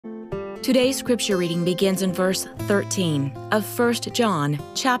Today's scripture reading begins in verse 13 of 1 John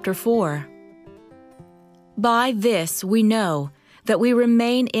chapter 4. By this we know that we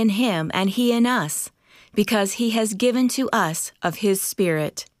remain in Him and He in us, because He has given to us of His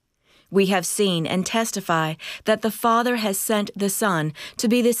Spirit. We have seen and testify that the Father has sent the Son to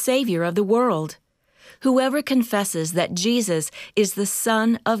be the Saviour of the world. Whoever confesses that Jesus is the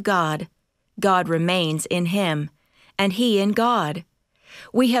Son of God, God remains in Him, and He in God.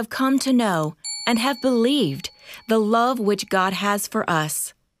 We have come to know and have believed the love which God has for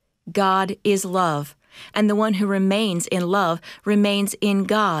us. God is love, and the one who remains in love remains in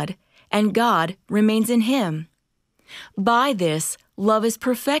God, and God remains in him. By this, love is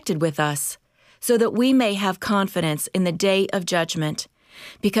perfected with us, so that we may have confidence in the day of judgment,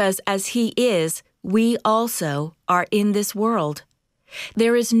 because as He is, we also are in this world.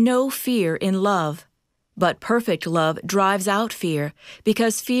 There is no fear in love, but perfect love drives out fear,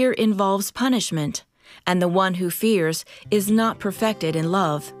 because fear involves punishment, and the one who fears is not perfected in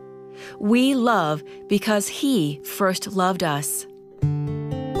love. We love because He first loved us.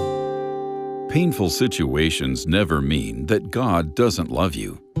 Painful situations never mean that God doesn't love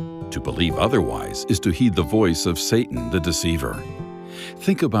you. To believe otherwise is to heed the voice of Satan the deceiver.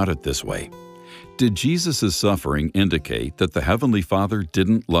 Think about it this way. Did Jesus' suffering indicate that the Heavenly Father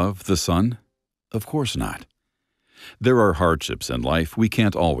didn't love the Son? Of course not. There are hardships in life we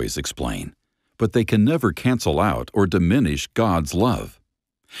can't always explain, but they can never cancel out or diminish God's love.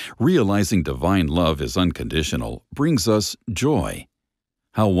 Realizing divine love is unconditional brings us joy.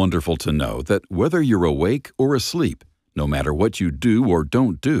 How wonderful to know that whether you're awake or asleep, no matter what you do or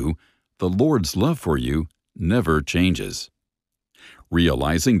don't do, the Lord's love for you never changes.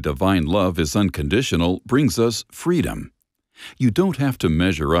 Realizing divine love is unconditional brings us freedom. You don't have to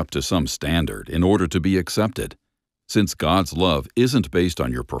measure up to some standard in order to be accepted. Since God's love isn't based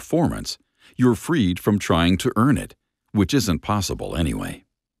on your performance, you're freed from trying to earn it, which isn't possible anyway.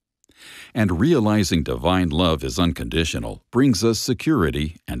 And realizing divine love is unconditional brings us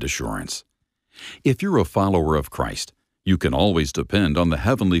security and assurance. If you're a follower of Christ, you can always depend on the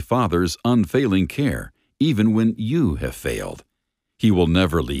Heavenly Father's unfailing care, even when you have failed. He will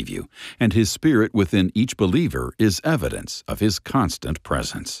never leave you, and His Spirit within each believer is evidence of His constant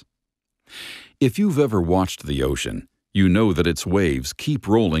presence. If you've ever watched the ocean, you know that its waves keep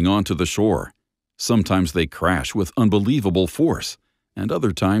rolling onto the shore. Sometimes they crash with unbelievable force, and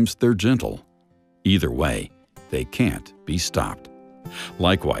other times they're gentle. Either way, they can't be stopped.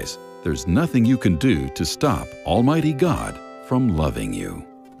 Likewise, there's nothing you can do to stop Almighty God from loving you.